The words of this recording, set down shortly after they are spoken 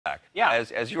Yeah.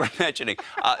 As you were mentioning,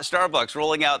 Starbucks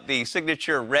rolling out the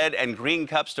signature red and green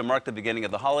cups to mark the beginning of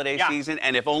the holiday season,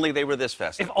 and if only they were this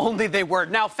festive. If only they were.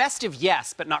 Now, festive,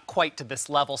 yes, but not quite to this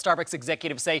level. Starbucks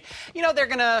executives say, you know,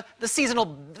 the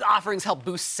seasonal offerings help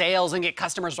boost sales and get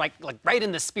customers like right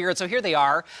in the spirit. So here they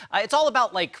are. It's all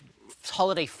about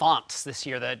holiday fonts this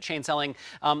year. The chain selling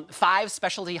 5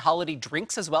 specialty holiday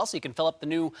drinks as well, so you can fill up the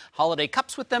new holiday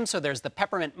cups with them. So there's the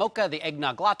peppermint mocha, the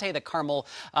eggnog latte, the caramel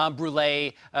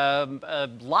brulee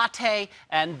latte,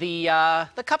 and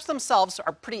the cups themselves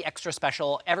are pretty extra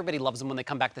special. Everybody loves them when they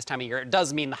come back this time of year. It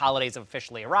does mean the holidays have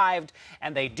officially arrived,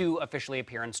 and they do officially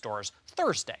appear in stores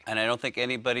Thursday. And I don't think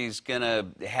anybody's gonna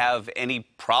have any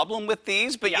problem with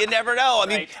these, but you never know.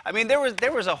 I mean,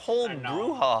 there was a whole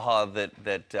brouhaha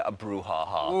that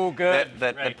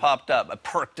popped up,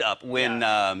 perked up when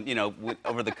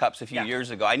over the cups a few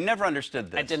years ago. I never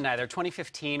understood this. I didn't either.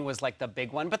 2015 was like the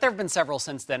big one, but there have been several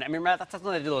since then. I mean, that's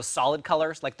when they do those solid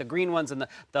colors, like the green ones and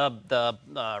the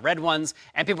red ones,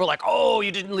 and people were like, "Oh,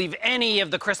 you didn't leave any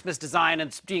of the Christmas design, and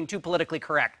it's being too politically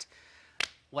correct."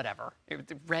 Whatever.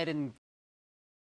 Red and